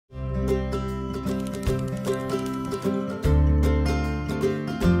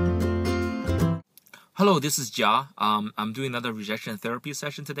Hello, this is Jia. I'm doing another rejection therapy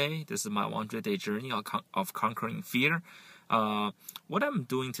session today. This is my 100-day journey of conquering fear. What I'm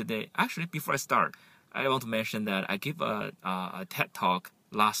doing today, actually, before I start, I want to mention that I gave a TED Talk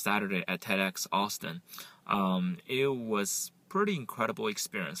last Saturday at TEDx Austin. It was pretty incredible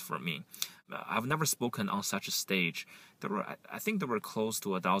experience for me. I've never spoken on such a stage. I think there were close to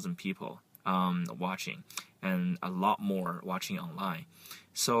 1,000 people watching, and a lot more watching online.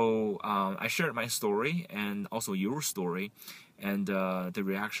 So I shared my story and also your story, and the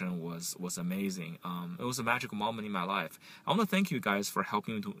reaction was amazing. It was a magical moment in my life. I want to thank you guys for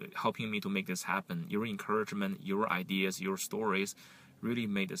helping me to make this happen. Your encouragement, your ideas, your stories really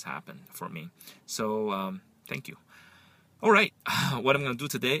made this happen for me. So thank you. All right, what I'm going to do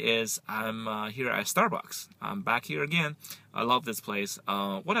today is I'm here at Starbucks. I'm back here again. I love this place.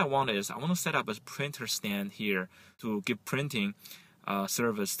 What I want to set up a printer stand here to give printing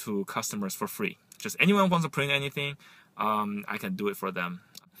service to customers for free. Just anyone wants to print anything, I can do it for them.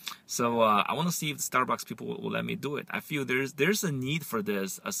 So I want to see if the Starbucks people will let me do it. I feel there's a need for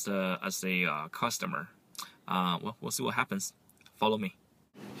this as a customer. Well, we'll see what happens. Follow me.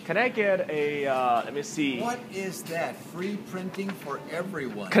 Can I get a, let me see. What is that? Free printing for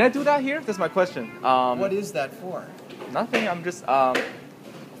everyone. Can I do that here? That's my question. What is that for? Nothing, I'm just,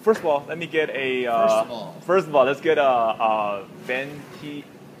 first of all, let me get a, First of all, let's get a venti,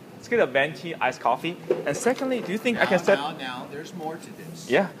 iced coffee. And secondly, do you think I can set... Now, there's more to this.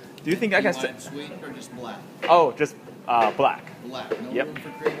 Yeah. Do you think I can set... sweet or just black? Oh, just black. Black, no Yep. room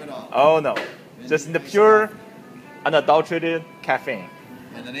for cream at all. Oh, no. Then Just in the pure, unadulterated caffeine.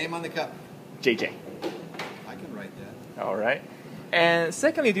 And the name on the cup? JJ. I can write that. All right. And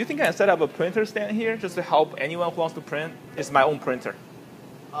secondly, do you think I can set up a printer stand here just to help anyone who wants to print? It's my own printer.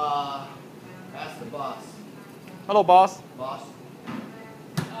 Ask the boss. Hello, boss. Boss?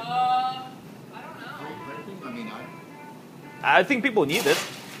 I don't know. Free printing? I mean, I think people need this.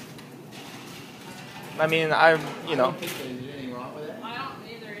 I mean, I don't think there's anything wrong with it. I don't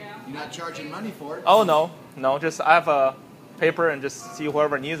either, yeah. You're not charging money for it. Oh, no, just I have a paper and just see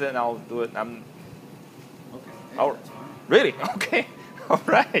whoever needs it and I'll do it. Okay. Hey, Oh, that's fine. really? Okay. All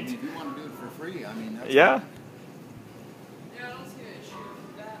I right. mean, if you want to do it for free, I mean, that's Yeah. fine. Yeah, I don't see an issue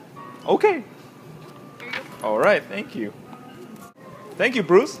with that. Okay. Here you go. All right. Thank you. Thank you,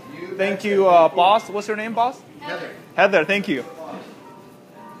 Bruce. Thank you, boss. What's your name, boss? Heather. Heather. Thank you.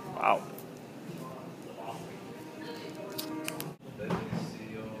 Wow.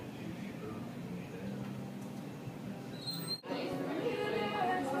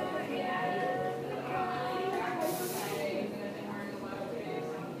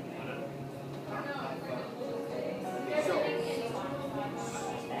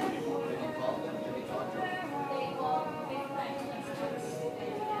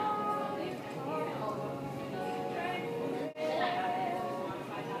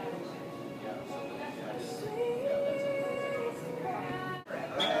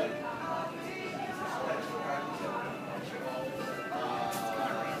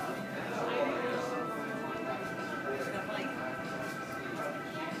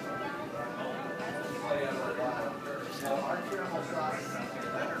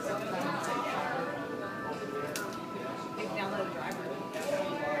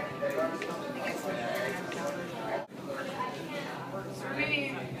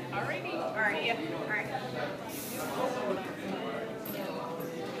 Alrighty. Alright, yeah. Alright.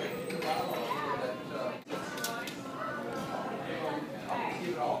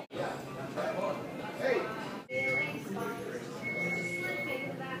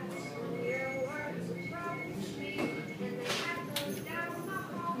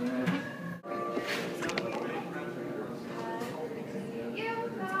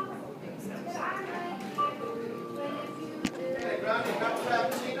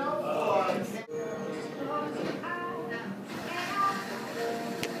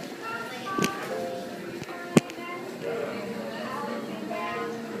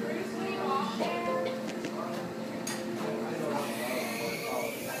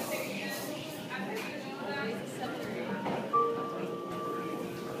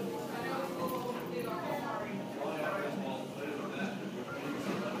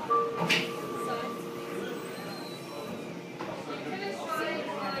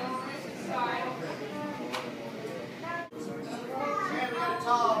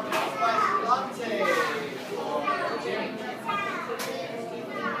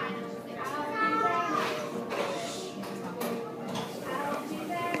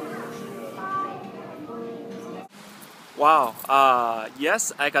 Wow.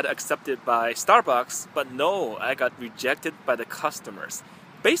 Yes, I got accepted by Starbucks, but no, I got rejected by the customers.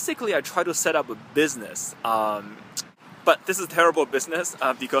 basically I try to set up a business. But this is terrible business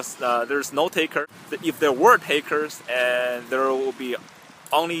because there's no taker. If there were takers, and there will be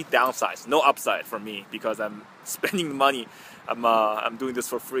only downsides, no upside for me because I'm spending money. I'm doing this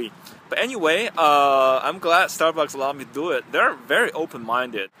for free. But anyway, I'm glad Starbucks allowed me to do it. They're very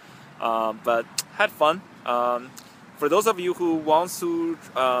open-minded, but had fun. For those of you who want to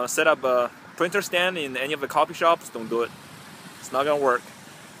set up a printer stand in any of the coffee shops, don't do it. It's not gonna work.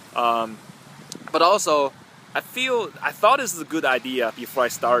 But also, I thought this is a good idea before I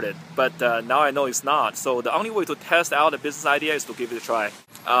started, but now I know it's not. So the only way to test out a business idea is to give it a try.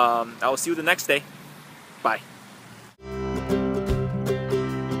 I will see you the next day. Bye.